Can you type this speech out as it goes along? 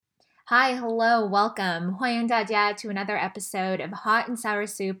Hi, hello, welcome. 欢迎大家 to another episode of Hot and Sour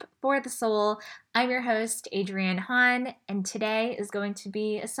Soup for the Soul. I'm your host, Adrienne Hahn, and today is going to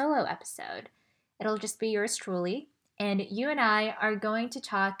be a solo episode. It'll just be yours truly, and you and I are going to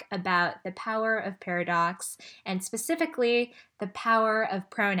talk about the power of paradox, and specifically the power of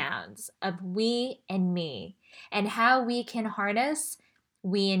pronouns, of we and me, and how we can harness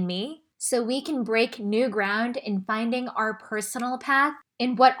we and me so we can break new ground in finding our personal path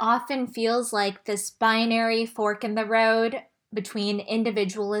in what often feels like this binary fork in the road between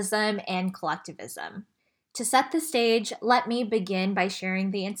individualism and collectivism. To set the stage, let me begin by sharing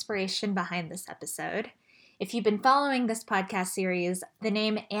the inspiration behind this episode. If you've been following this podcast series, the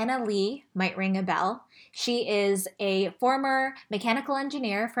name Anna Lee might ring a bell. She is a former mechanical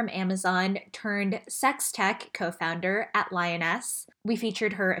engineer from Amazon turned sex tech co-founder at Lioness. We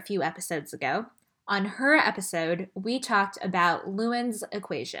featured her a few episodes ago. On her episode, we talked about Lewin's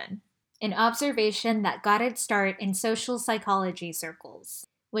equation, an observation that got its start in social psychology circles,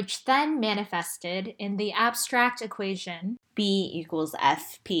 which then manifested in the abstract equation B equals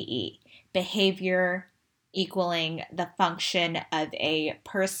FPE, behavior equaling the function of a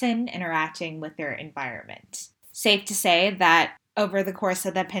person interacting with their environment. Safe to say that over the course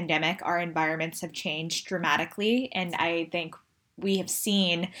of the pandemic, our environments have changed dramatically, and I think we have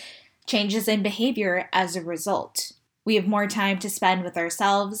seen changes in behavior as a result. We have more time to spend with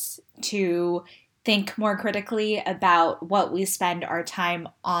ourselves, to think more critically about what we spend our time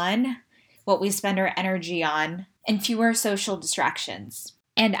on, what we spend our energy on, and fewer social distractions.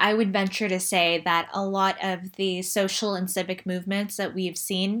 And I would venture to say that a lot of the social and civic movements that we've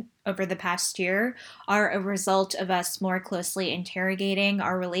seen over the past year are a result of us more closely interrogating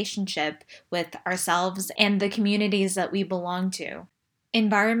our relationship with ourselves and the communities that we belong to.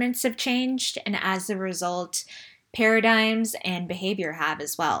 Environments have changed, and as a result, paradigms and behavior have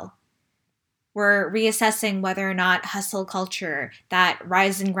as well. We're reassessing whether or not hustle culture, that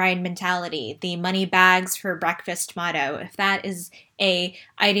rise and grind mentality, the money bags for breakfast motto, if that is a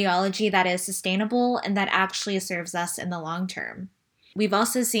ideology that is sustainable and that actually serves us in the long term. We've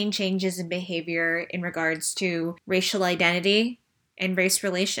also seen changes in behavior in regards to racial identity and race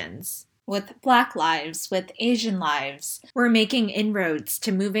relations. With Black lives, with Asian lives, we're making inroads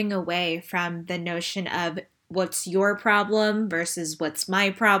to moving away from the notion of what's your problem versus what's my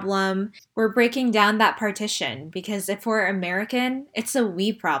problem. We're breaking down that partition because if we're American, it's a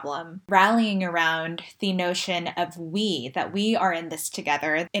we problem. Rallying around the notion of we, that we are in this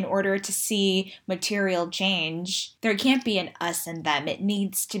together in order to see material change. There can't be an us and them. It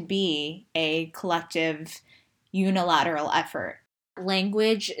needs to be a collective, unilateral effort.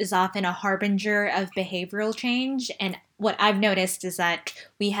 Language is often a harbinger of behavioral change, and what I've noticed is that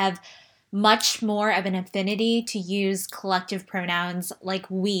we have much more of an affinity to use collective pronouns like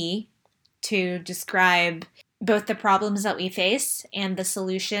we to describe both the problems that we face and the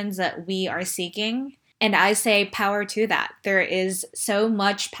solutions that we are seeking. And I say power to that. There is so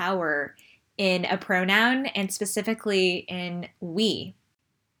much power in a pronoun and specifically in we.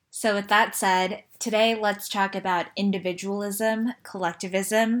 So with that said, today let's talk about individualism,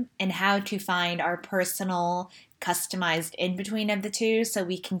 collectivism, and how to find our personal customized in-between of the two so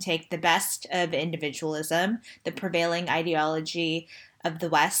we can take the best of individualism, the prevailing ideology of the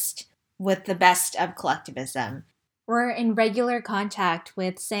West, with the best of collectivism. We're in regular contact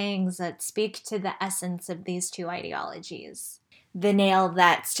with sayings that speak to the essence of these two ideologies. The nail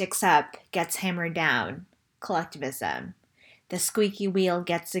that sticks up gets hammered down, collectivism. The squeaky wheel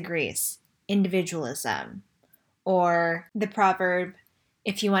gets the grease, individualism. Or the proverb,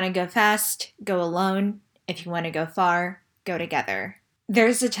 if you want to go fast, go alone. If you want to go far, go together.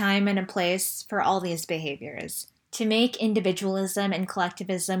 There's a time and a place for all these behaviors. To make individualism and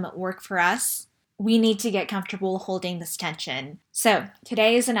collectivism work for us, we need to get comfortable holding this tension. So,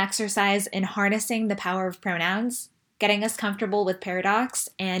 today is an exercise in harnessing the power of pronouns, getting us comfortable with paradox,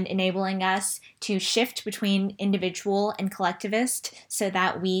 and enabling us to shift between individual and collectivist so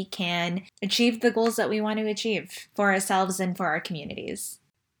that we can achieve the goals that we want to achieve for ourselves and for our communities.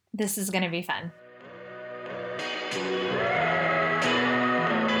 This is going to be fun.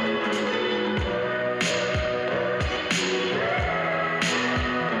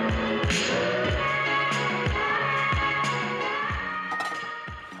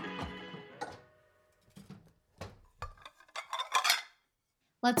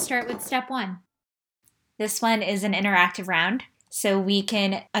 Let's start with step 1. This one is an interactive round, so we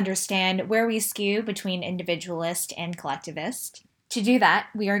can understand where we skew between individualist and collectivist. To do that,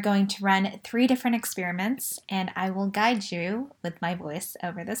 we are going to run 3 different experiments, and I will guide you with my voice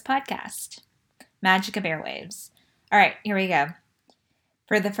over this podcast. Magic of airwaves. All right, here we go.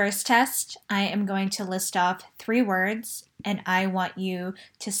 For the first test, I am going to list off 3 words, and I want you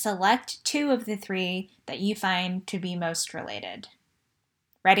to select 2 of the 3 that you find to be most related.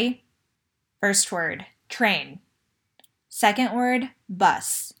 Ready? First word, train. Second word,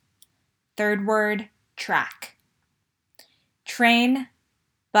 bus. Third word, track. Train,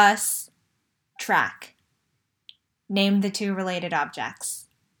 bus, track. Name the 2 related objects.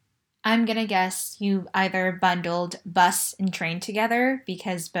 I'm going to guess you either bundled bus and train together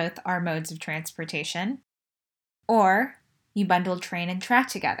because both are modes of transportation, or you bundled train and track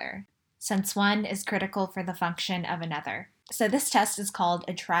together, since one is critical for the function of another. So this test is called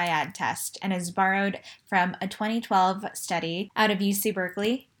a triad test and is borrowed from a 2012 study out of UC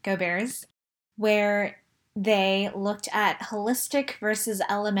Berkeley, go Bears, where they looked at holistic versus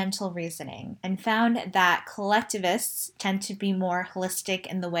elemental reasoning and found that collectivists tend to be more holistic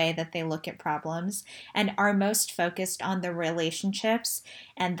in the way that they look at problems and are most focused on the relationships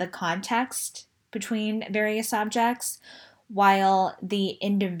and the context between various objects, while the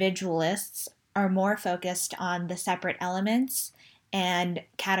individualists are more focused on the separate elements and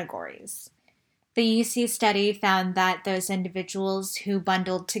categories. The UC study found that those individuals who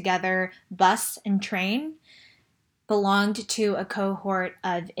bundled together bus and train belonged to a cohort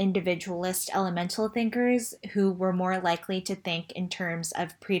of individualist elemental thinkers who were more likely to think in terms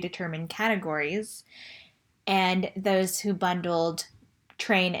of predetermined categories, and those who bundled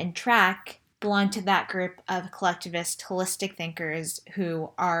train and track belong to that group of collectivist holistic thinkers who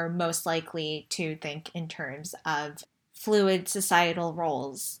are most likely to think in terms of fluid societal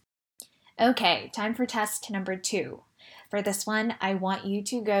roles. Okay, time for test number 2. For this one, I want you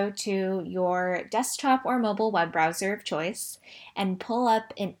to go to your desktop or mobile web browser of choice and pull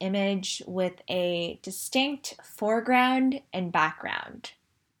up an image with a distinct foreground and background.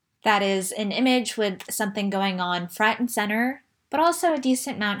 That is, an image with something going on front and center, but also a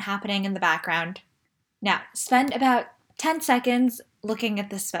decent amount happening in the background. Now, spend about 10 seconds looking at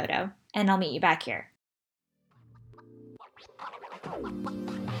this photo, and I'll meet you back here.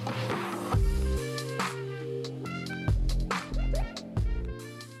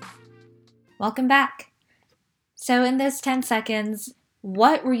 Welcome back. So in those 10 seconds,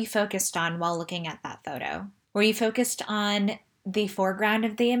 what were you focused on while looking at that photo? Were you focused on the foreground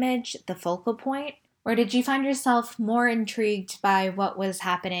of the image, the focal point, or did you find yourself more intrigued by what was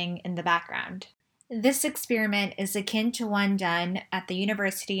happening in the background? This experiment is akin to one done at the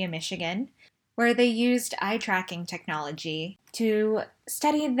University of Michigan, where they used eye tracking technology to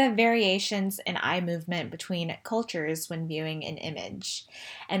study the variations in eye movement between cultures when viewing an image.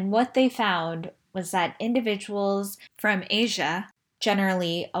 And what they found was that individuals from Asia,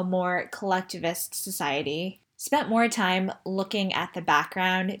 generally a more collectivist society, spent more time looking at the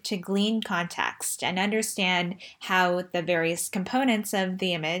background to glean context and understand how the various components of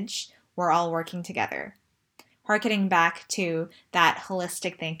the image were all working together, harkening back to that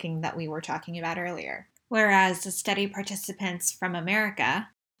holistic thinking that we were talking about earlier. Whereas the study participants from America,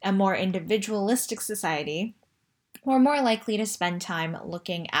 a more individualistic society, were more likely to spend time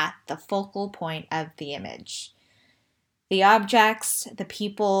looking at the focal point of the image, the objects, the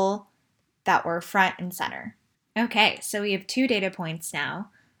people that were front and center. Okay, so we have 2 data points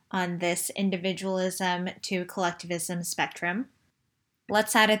now on this individualism to collectivism spectrum.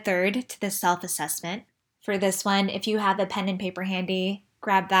 Let's add a third to the self-assessment. For this one, if you have a pen and paper handy,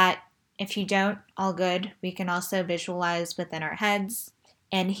 grab that. If you don't, all good. We can also visualize within our heads.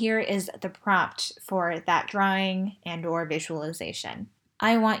 And here is the prompt for that drawing and or visualization.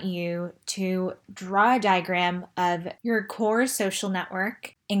 I want you to draw a diagram of your core social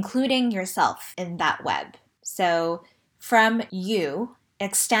network, including yourself in that web. So from you,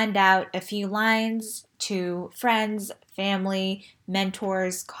 extend out a few lines to friends, family,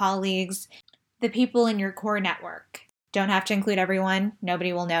 mentors, colleagues, the people in your core network. Don't have to include everyone.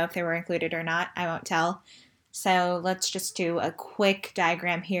 Nobody will know if they were included or not. I won't tell. So let's just do a quick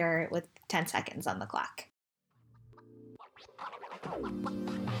diagram here with 10 seconds on the clock.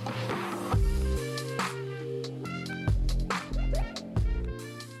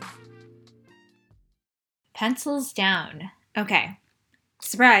 Pencils down. Okay.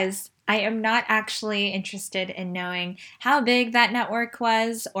 Surprise. I am not actually interested in knowing how big that network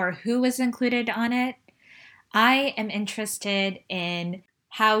was or who was included on it. I am interested in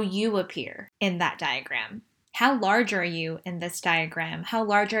how you appear in that diagram. How large are you in this diagram? How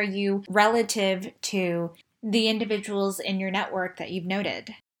large are you relative to the individuals in your network that you've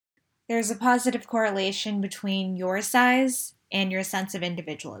noted? There's a positive correlation between your size and your sense of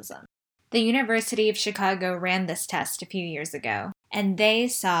individualism. The University of Chicago ran this test a few years ago, And they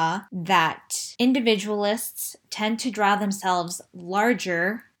saw that individualists tend to draw themselves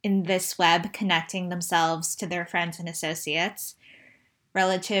larger in this web, connecting themselves to their friends and associates,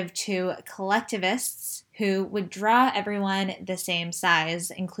 relative to collectivists who would draw everyone the same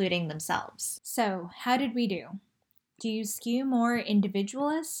size, including themselves. So, how did we do? Do you skew more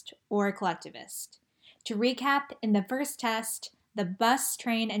individualist or collectivist? To recap, in the first test, the bus,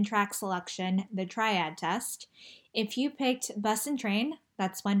 train, and track selection, the triad test, if you picked bus and train,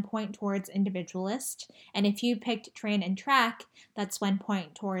 that's 1 point towards individualist, and if you picked train and track, that's 1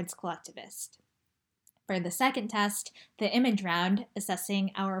 point towards collectivist. For the second test, the image round,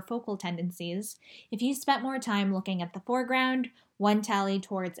 assessing our focal tendencies, if you spent more time looking at the foreground, 1 tally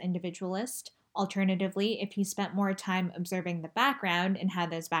towards individualist. Alternatively, if you spent more time observing the background and how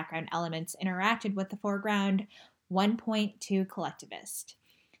those background elements interacted with the foreground, 1 point to collectivist.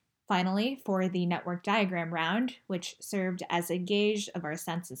 Finally, for the network diagram round, which served as a gauge of our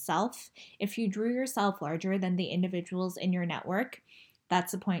sense of self, if you drew yourself larger than the individuals in your network,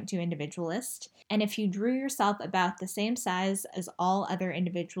 that's a point to individualist. And if you drew yourself about the same size as all other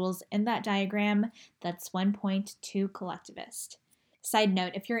individuals in that diagram, that's 1 point to collectivist. Side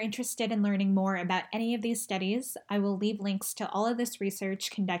note, if you're interested in learning more about any of these studies, I will leave links to all of this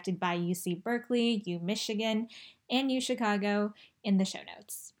research conducted by UC Berkeley, UMichigan, and UChicago in the show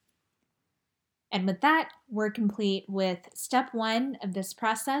notes. And with that, we're complete with step 1 of this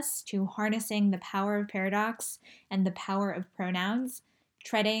process to harnessing the power of paradox and the power of pronouns,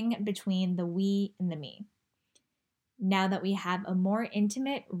 treading between the we and the me. Now that we have a more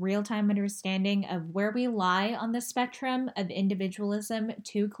intimate, real-time understanding of where we lie on the spectrum of individualism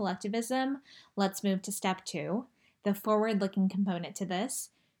to collectivism, let's move to step 2, the forward-looking component to this,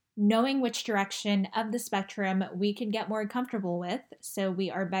 knowing which direction of the spectrum we can get more comfortable with so we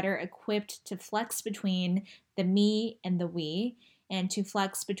are better equipped to flex between the me and the we, and to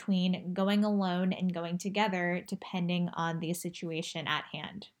flex between going alone and going together depending on the situation at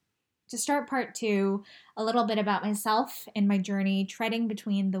hand. To start part 2, a little bit about myself and my journey treading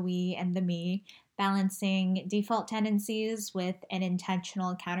between the we and the me, balancing default tendencies with an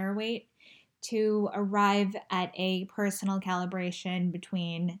intentional counterweight to arrive at a personal calibration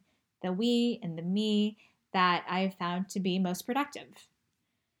between the we and the me that I've found to be most productive.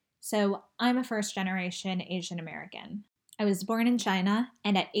 So I'm a first-generation Asian American. I was born in China,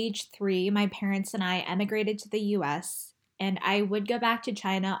 and at age 3, my parents and I emigrated to the US, and I would go back to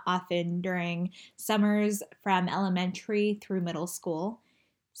China often during summers from elementary through middle school.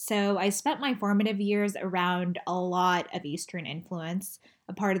 So I spent my formative years around a lot of Eastern influence,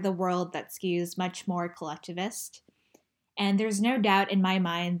 a part of the world that skews much more collectivist. And there's no doubt in my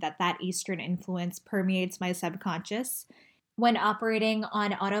mind that that Eastern influence permeates my subconscious. When operating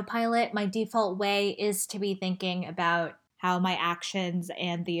on autopilot, my default way is to be thinking about how my actions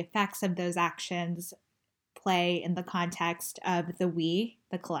and the effects of those actions play in the context of the we,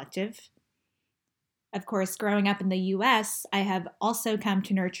 the collective. Of course, growing up in the US, I have also come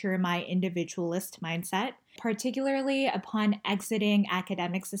to nurture my individualist mindset, particularly upon exiting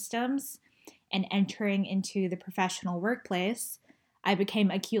academic systems and entering into the professional workplace. I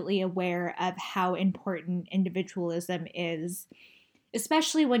became acutely aware of how important individualism is,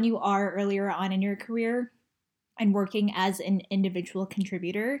 especially when you are earlier on in your career and working as an individual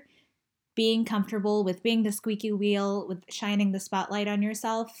contributor. Being comfortable with being the squeaky wheel, with shining the spotlight on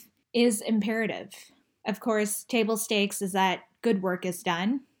yourself, is imperative. Of course, table stakes is that good work is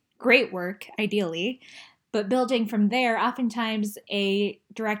done, great work, ideally, but building from there, oftentimes a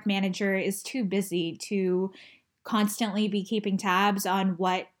direct manager is too busy to constantly be keeping tabs on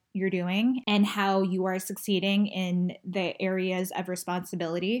what you're doing and how you are succeeding in the areas of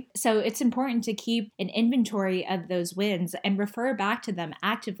responsibility. So it's important to keep an inventory of those wins and refer back to them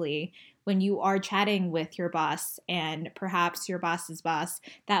actively when you are chatting with your boss and perhaps your boss's boss.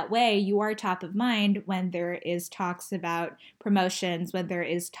 That way you are top of mind when there is talks about promotions, when there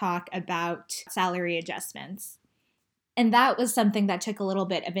is talk about salary adjustments. And that was something that took a little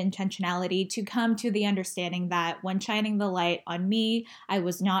bit of intentionality to come to the understanding that when shining the light on me, I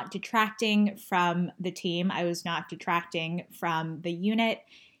was not detracting from the team. I was not detracting from the unit.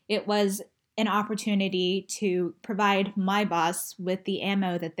 It was an opportunity to provide my boss with the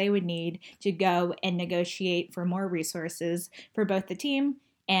ammo that they would need to go and negotiate for more resources for both the team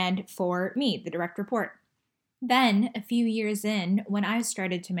and for me, the direct report. Then, a few years in, when I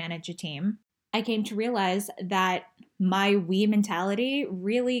started to manage a team, I came to realize that my we mentality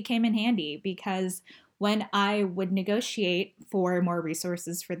really came in handy, because when I would negotiate for more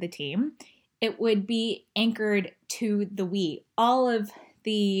resources for the team, it would be anchored to the we. All of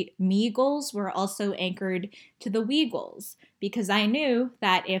the me goals were also anchored to the we goals, because I knew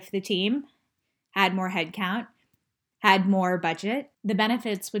that if the team had more headcount, had more budget, the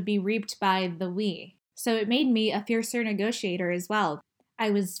benefits would be reaped by the we. So it made me a fiercer negotiator as well. I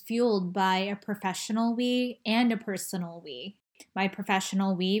was fueled by a professional we and a personal we. My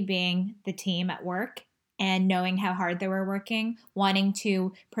professional we being the team at work and knowing how hard they were working, wanting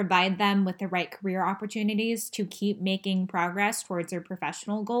to provide them with the right career opportunities to keep making progress towards their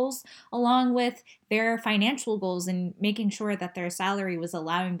professional goals, along with their financial goals and making sure that their salary was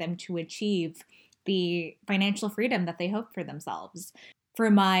allowing them to achieve the financial freedom that they hope for themselves. For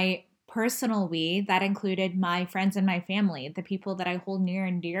my personal we, that included my friends and my family, the people that I hold near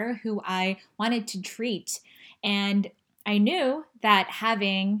and dear who I wanted to treat. And I knew that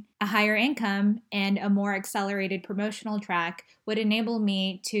having a higher income and a more accelerated promotional track would enable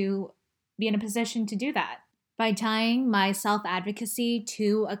me to be in a position to do that. By tying my self-advocacy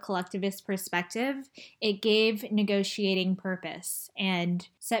to a collectivist perspective, it gave negotiating purpose and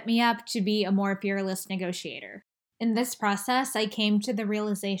set me up to be a more fearless negotiator. In this process, I came to the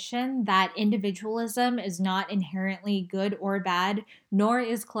realization that individualism is not inherently good or bad, nor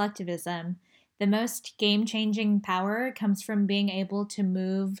is collectivism. The most game-changing power comes from being able to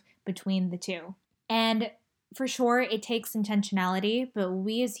move between the two. And for sure, it takes intentionality, but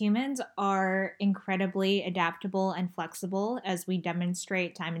we as humans are incredibly adaptable and flexible, as we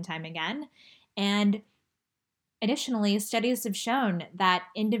demonstrate time and time again. And additionally, studies have shown that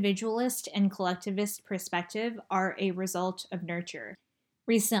individualist and collectivist perspective are a result of nurture.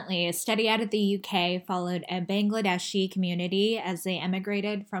 Recently, a study out of the UK followed a Bangladeshi community as they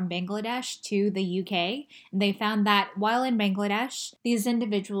emigrated from Bangladesh to the UK, and they found that while in Bangladesh, these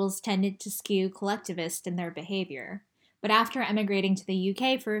individuals tended to skew collectivist in their behavior. But after emigrating to the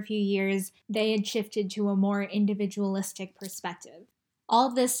UK for a few years, they had shifted to a more individualistic perspective.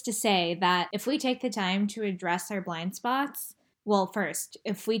 All this to say that if we take the time to address our blind spots, well, first,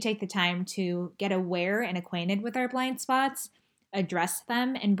 if we take the time to get aware and acquainted with our blind spots, address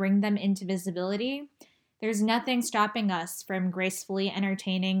them, and bring them into visibility, there's nothing stopping us from gracefully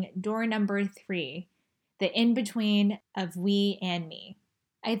entertaining door number 3, the in-between of we and me.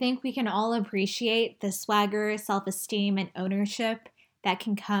 I think we can all appreciate the swagger, self-esteem, and ownership that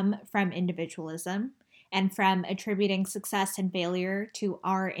can come from individualism and from attributing success and failure to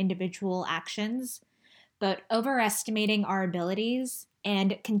our individual actions, but overestimating our abilities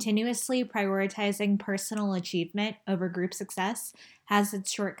and continuously prioritizing personal achievement over group success has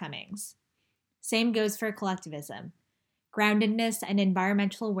its shortcomings. Same goes for collectivism. Groundedness and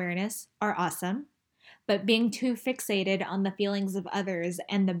environmental awareness are awesome, but being too fixated on the feelings of others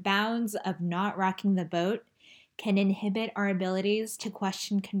and the bounds of not rocking the boat can inhibit our abilities to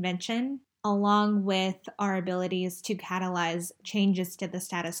question convention, along with our abilities to catalyze changes to the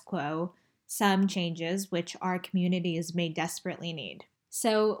status quo, some changes which our communities may desperately need.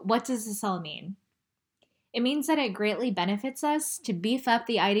 So, what does this all mean? It means that it greatly benefits us to beef up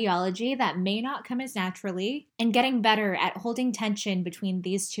the ideology that may not come as naturally and getting better at holding tension between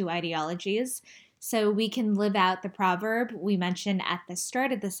these two ideologies so we can live out the proverb we mentioned at the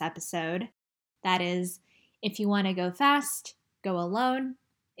start of this episode. That is, if you want to go fast, go alone.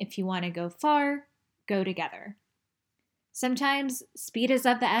 If you want to go far, go together. Sometimes speed is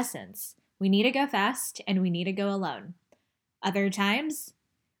of the essence. We need to go fast and we need to go alone. Other times,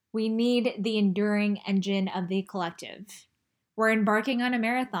 we need the enduring engine of the collective. We're embarking on a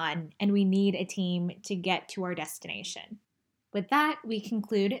marathon and we need a team to get to our destination. With that, we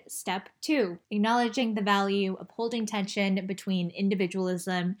conclude step 2, acknowledging the value of holding tension between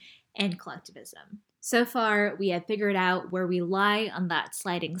individualism and collectivism. So far, we have figured out where we lie on that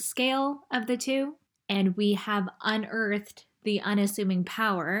sliding scale of the two, and we have unearthed the unassuming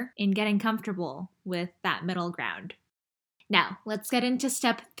power in getting comfortable with that middle ground. Now, let's get into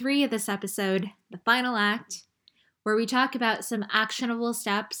step 3 of this episode, the final act, where we talk about some actionable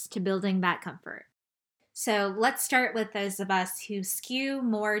steps to building that comfort. So let's start with those of us who skew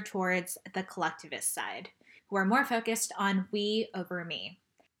more towards the collectivist side, who are more focused on we over me.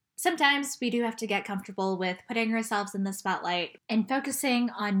 Sometimes we do have to get comfortable with putting ourselves in the spotlight and focusing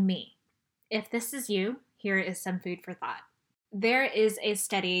on me. If this is you, here is some food for thought. There is a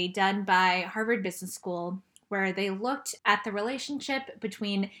study done by Harvard Business School where they looked at the relationship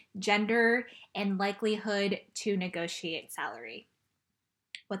between gender and likelihood to negotiate salary.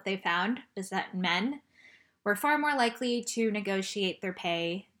 What they found is that men were far more likely to negotiate their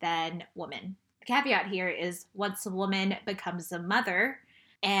pay than women. The caveat here is once a woman becomes a mother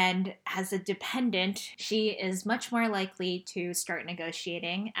and has a dependent, she is much more likely to start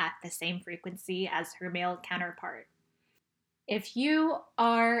negotiating at the same frequency as her male counterpart. If you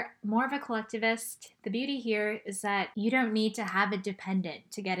are more of a collectivist, the beauty here is that you don't need to have a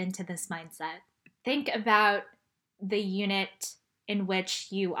dependent to get into this mindset. Think about the unit in which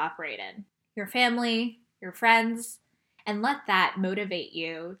you operate in, your family, your friends, and let that motivate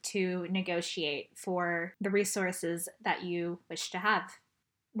you to negotiate for the resources that you wish to have.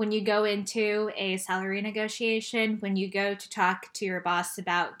 When you go into a salary negotiation, when you go to talk to your boss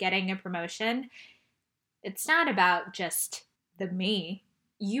about getting a promotion, it's not about just the me.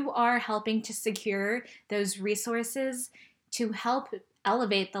 You are helping to secure those resources to help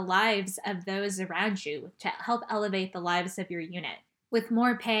elevate the lives of those around you, to help elevate the lives of your unit. With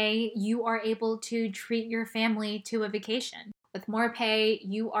more pay, you are able to treat your family to a vacation. With more pay,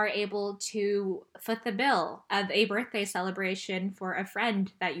 you are able to foot the bill of a birthday celebration for a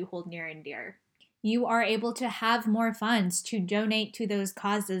friend that you hold near and dear. You are able to have more funds to donate to those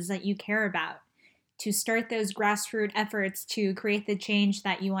causes that you care about, to start those grassroots efforts to create the change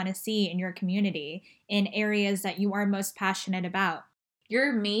that you want to see in your community in areas that you are most passionate about.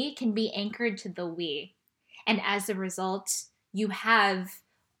 Your me can be anchored to the we. And as a result, you have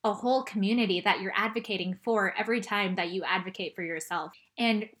a whole community that you're advocating for every time that you advocate for yourself.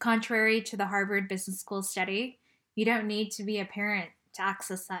 And contrary to the Harvard Business School study, you don't need to be a parent to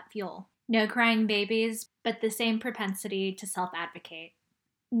access that fuel. No crying babies, but the same propensity to self advocate.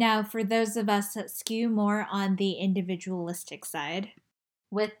 Now, for those of us that skew more on the individualistic side,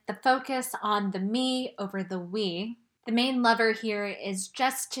 with the focus on the me over the we, the main lever here is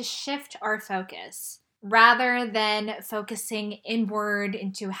just to shift our focus. Rather than focusing inward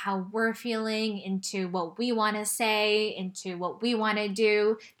into how we're feeling, into what we want to say, into what we want to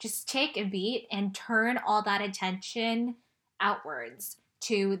do, just take a beat and turn all that attention outwards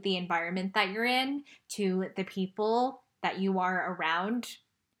to the environment that you're in, to the people that you are around,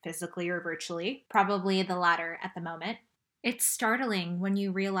 physically or virtually, probably the latter at the moment. It's startling when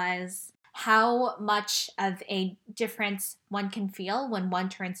you realize how much of a difference one can feel when one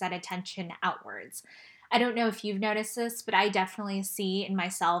turns that attention outwards. I don't know if you've noticed this, but I definitely see in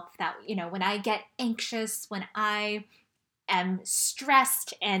myself that, when I get anxious, when I am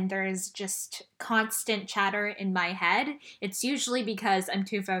stressed and there's just constant chatter in my head, it's usually because I'm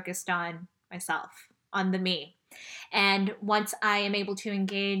too focused on myself, on the me. And once I am able to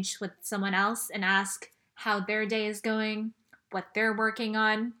engage with someone else and ask how their day is going, what they're working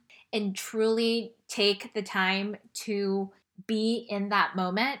on, and truly take the time to be in that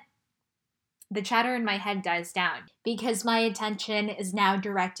moment, the chatter in my head dies down because my attention is now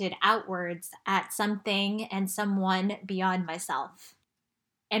directed outwards at something and someone beyond myself.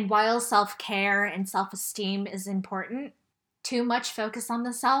 And while self care and self esteem is important, too much focus on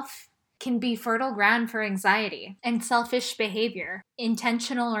the self can be fertile ground for anxiety and selfish behavior,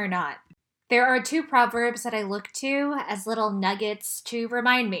 intentional or not. There are two proverbs that I look to as little nuggets to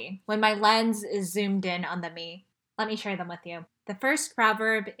remind me when my lens is zoomed in on the me. Let me share them with you. The first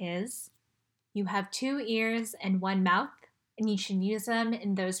proverb is, "You have 2 ears and 1 mouth, and you should use them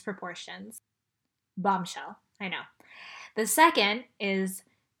in those proportions." Bombshell, I know. The second is,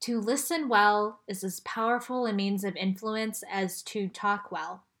 "To listen well is as powerful a means of influence as to talk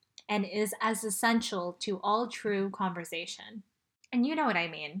well, and is as essential to all true conversation." And you know what I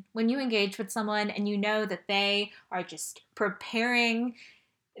mean. When you engage with someone and you know that they are just preparing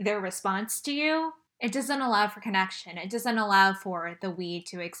their response to you, it doesn't allow for connection. It doesn't allow for the we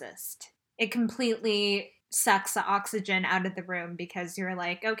to exist. It completely sucks the oxygen out of the room because you're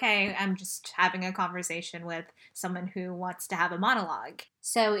like, okay, I'm just having a conversation with someone who wants to have a monologue.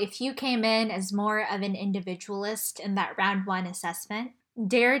 So if you came in as more of an individualist in that round one assessment,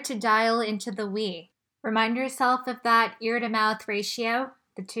 dare to dial into the we. Remind yourself of that ear to mouth ratio,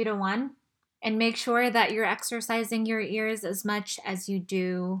 the 2-to-1, and make sure that you're exercising your ears as much as you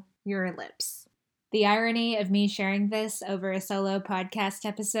do your lips. The irony of me sharing this over a solo podcast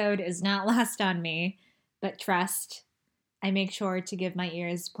episode is not lost on me, but trust, I make sure to give my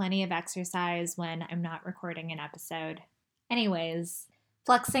ears plenty of exercise when I'm not recording an episode. Anyways,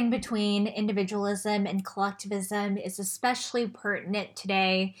 flexing between individualism and collectivism is especially pertinent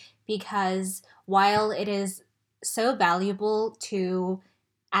today because while it is so valuable to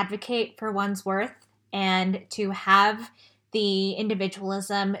advocate for one's worth and to have the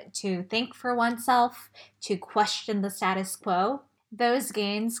individualism to think for oneself, to question the status quo, those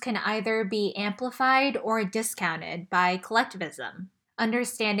gains can either be amplified or discounted by collectivism.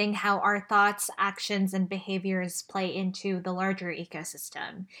 Understanding how our thoughts, actions, and behaviors play into the larger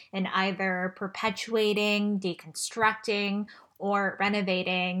ecosystem and either perpetuating, deconstructing, or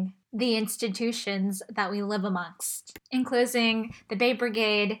renovating the institutions that we live amongst. In closing, the Bay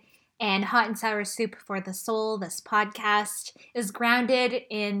Brigade And Hot and Sour Soup for the Soul, this podcast, is grounded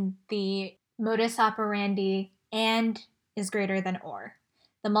in the modus operandi and is greater than or.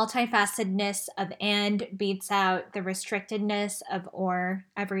 The multifacetedness of and beats out the restrictedness of or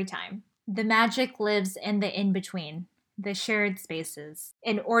every time. The magic lives in the in-between, the shared spaces,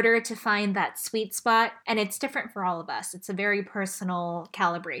 in order to find that sweet spot. And it's different for all of us. It's a very personal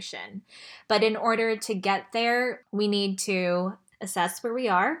calibration. But in order to get there, we need to assess where we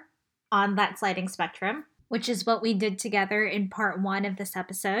are on that sliding spectrum, which is what we did together in part 1 of this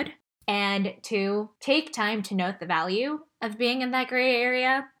episode, and to take time to note the value of being in that gray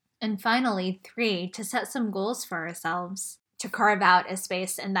area. And finally, 3, to set some goals for ourselves, to carve out a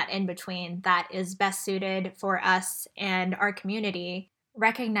space in that in-between that is best suited for us and our community,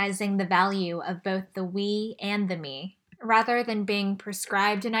 recognizing the value of both the we and the me, rather than being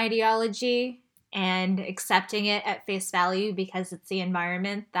prescribed an ideology and accepting it at face value because it's the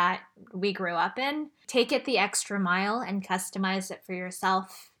environment that we grew up in. Take it the extra mile and customize it for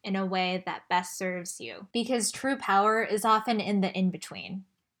yourself in a way that best serves you. Because true power is often in the in-between.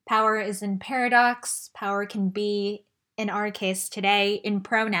 Power is in paradox. Power can be, in our case today, in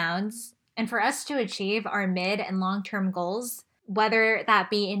pronouns. And for us to achieve our mid and long-term goals, whether that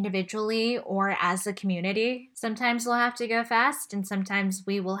be individually or as a community, sometimes we'll have to go fast and sometimes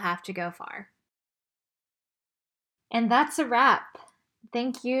we will have to go far. And that's a wrap.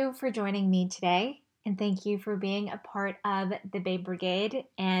 Thank you for joining me today, and thank you for being a part of the Babe Brigade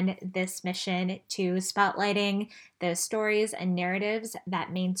and this mission to spotlighting those stories and narratives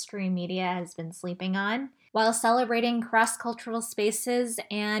that mainstream media has been sleeping on, while celebrating cross-cultural spaces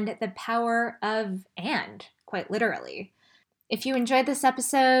and the power of and, quite literally. If you enjoyed this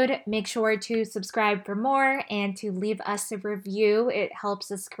episode, make sure to subscribe for more and to leave us a review. It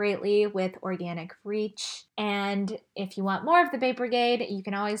helps us greatly with organic reach. And if you want more of the Babe Brigade, you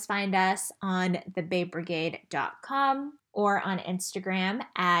can always find us on thebabebrigade.com or on Instagram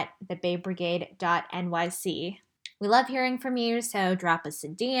at thebabebrigade.nyc. We love hearing from you, so drop us a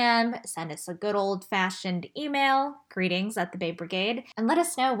DM, send us a good old-fashioned email, greetings@thebabebrigade, and let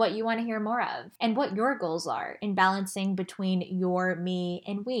us know what you want to hear more of and what your goals are in balancing between your, me,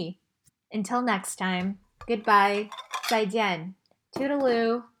 and we. Until next time, goodbye, 再见,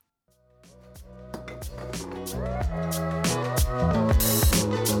 toodaloo.